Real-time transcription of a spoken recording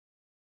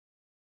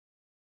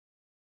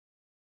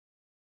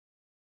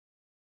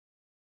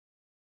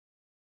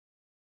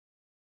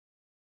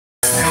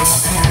I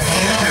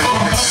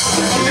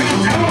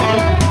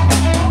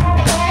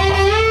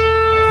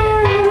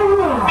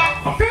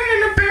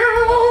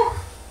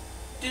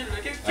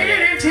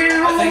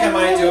think I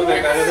might do a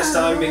bit better this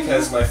time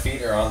because my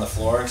feet are on the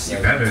floor. So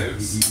You better. I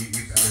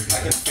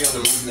can feel the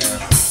move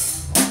now.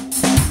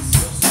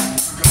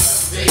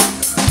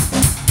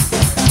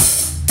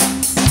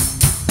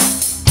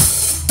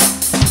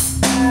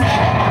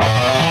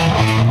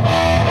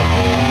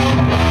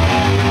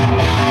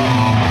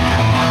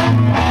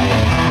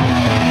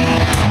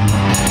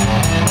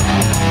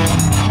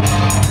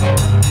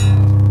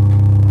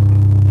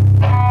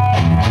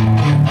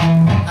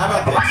 How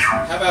about this?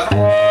 How about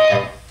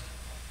this?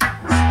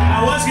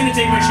 I was gonna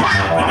take my shoes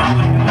off, but not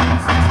like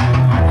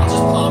that. I'll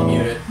just palm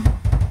mute it.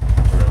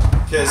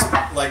 Because,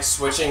 like,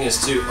 switching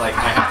is too, like,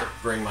 I have to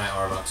bring my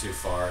arm up too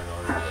far in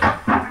order to... So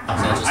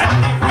I'll just... I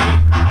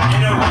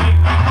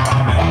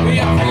think we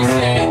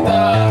appreciate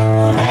the...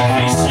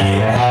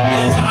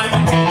 is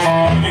I'm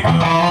intentionally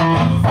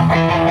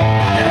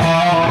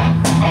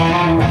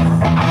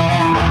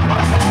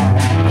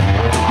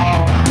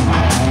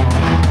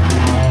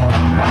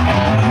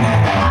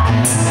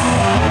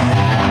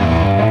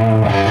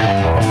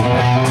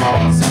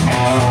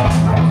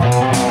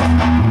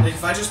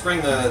If I just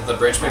bring the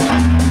bridge pick up, I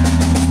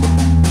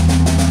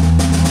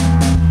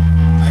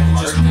can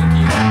just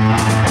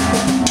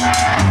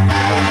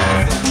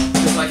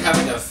it's like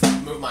having to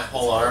move my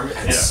whole arm.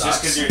 It sucks.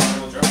 just because you're a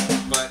double drop.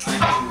 But I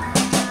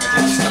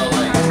can still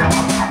like.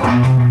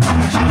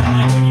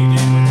 Like when you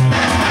did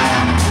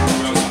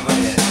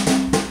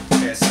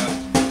Okay, so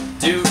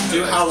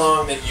do how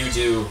long that you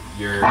do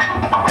your.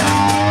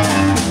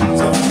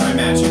 So try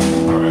matching.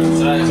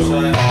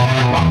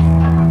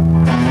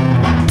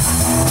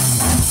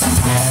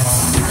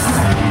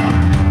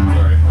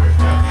 Alright.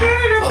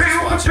 I'll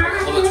just watch it.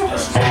 Hold it to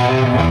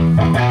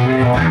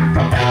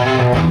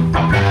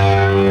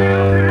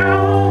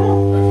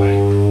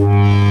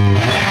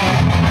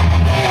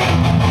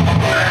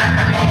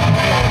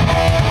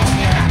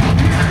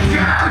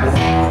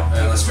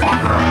Alright, let's try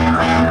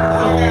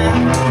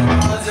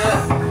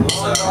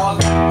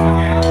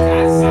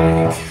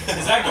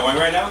Is that going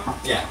right now?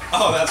 Yeah.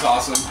 Oh, that's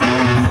awesome.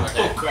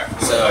 Okay.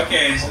 So,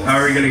 Okay. How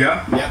are we gonna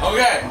go? yeah.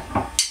 Okay.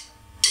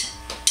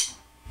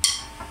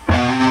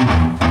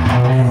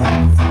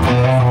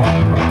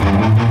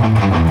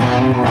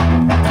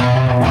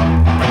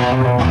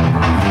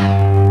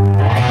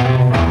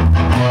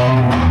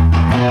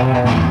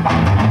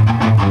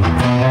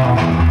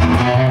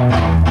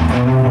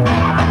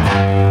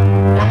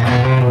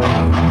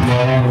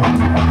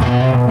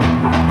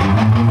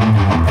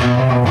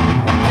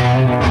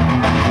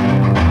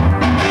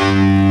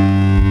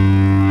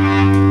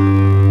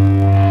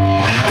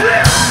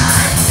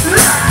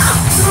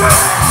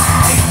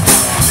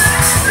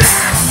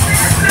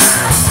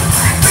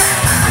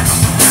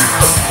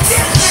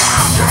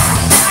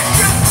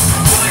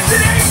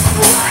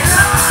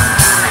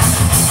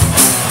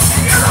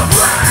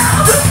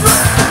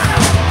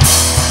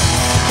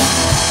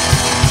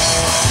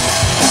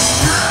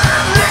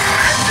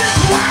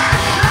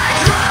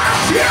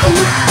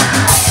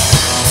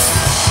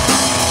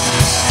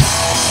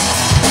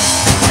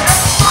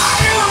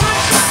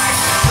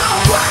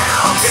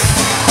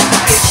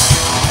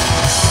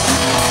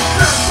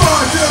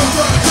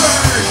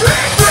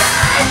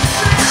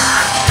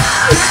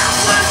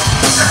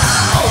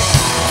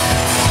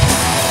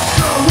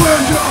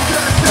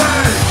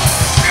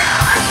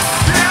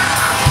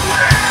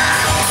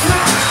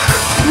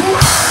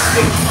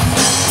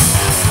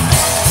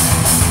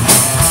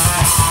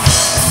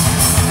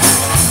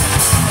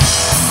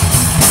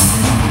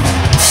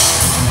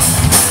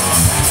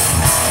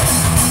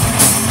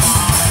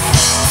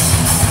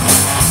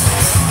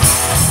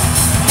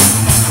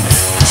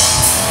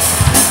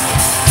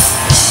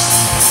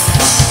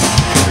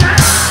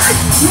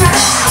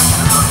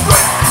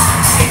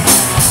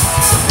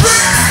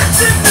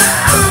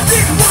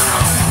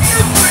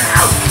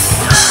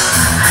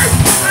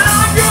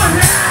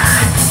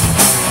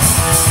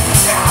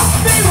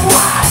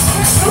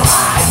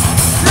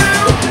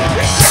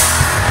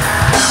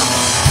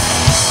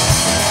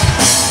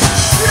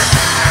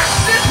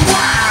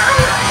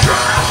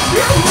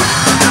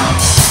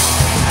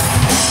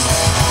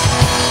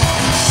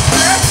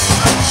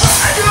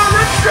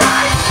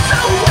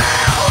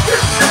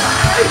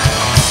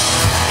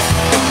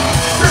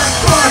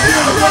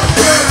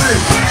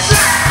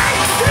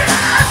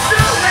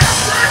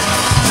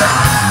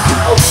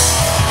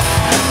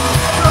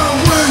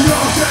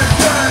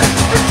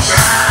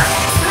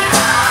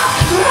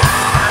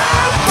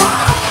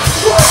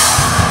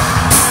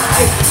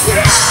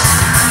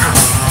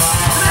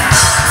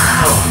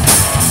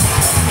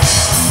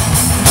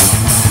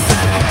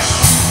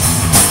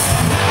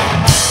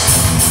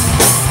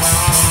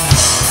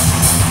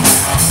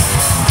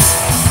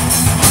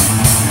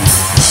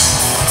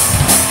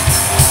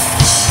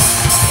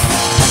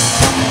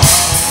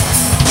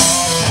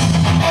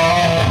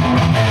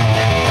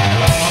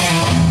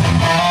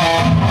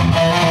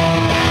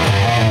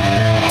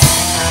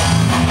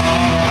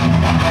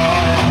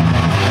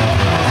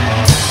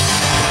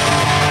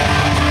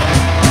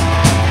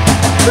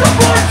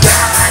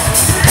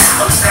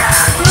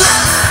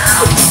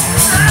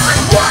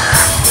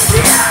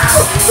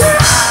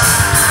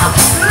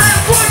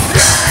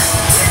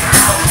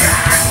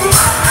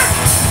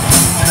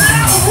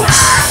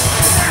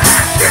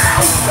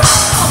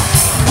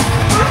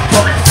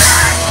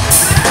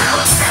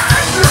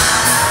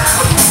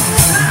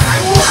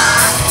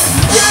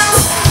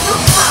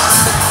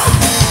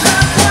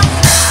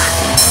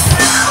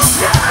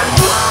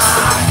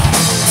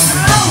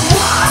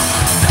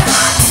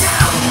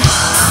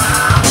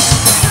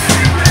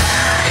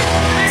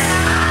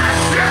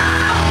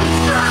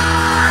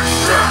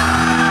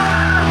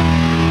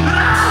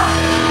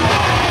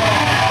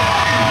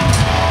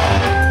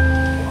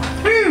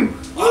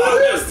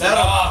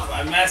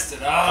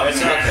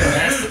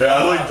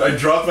 I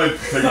dropped my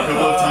pick a couple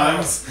of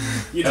times.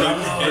 You and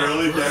dropped I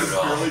it.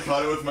 barely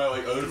caught it with my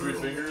like other 3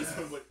 fingers.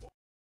 I was like.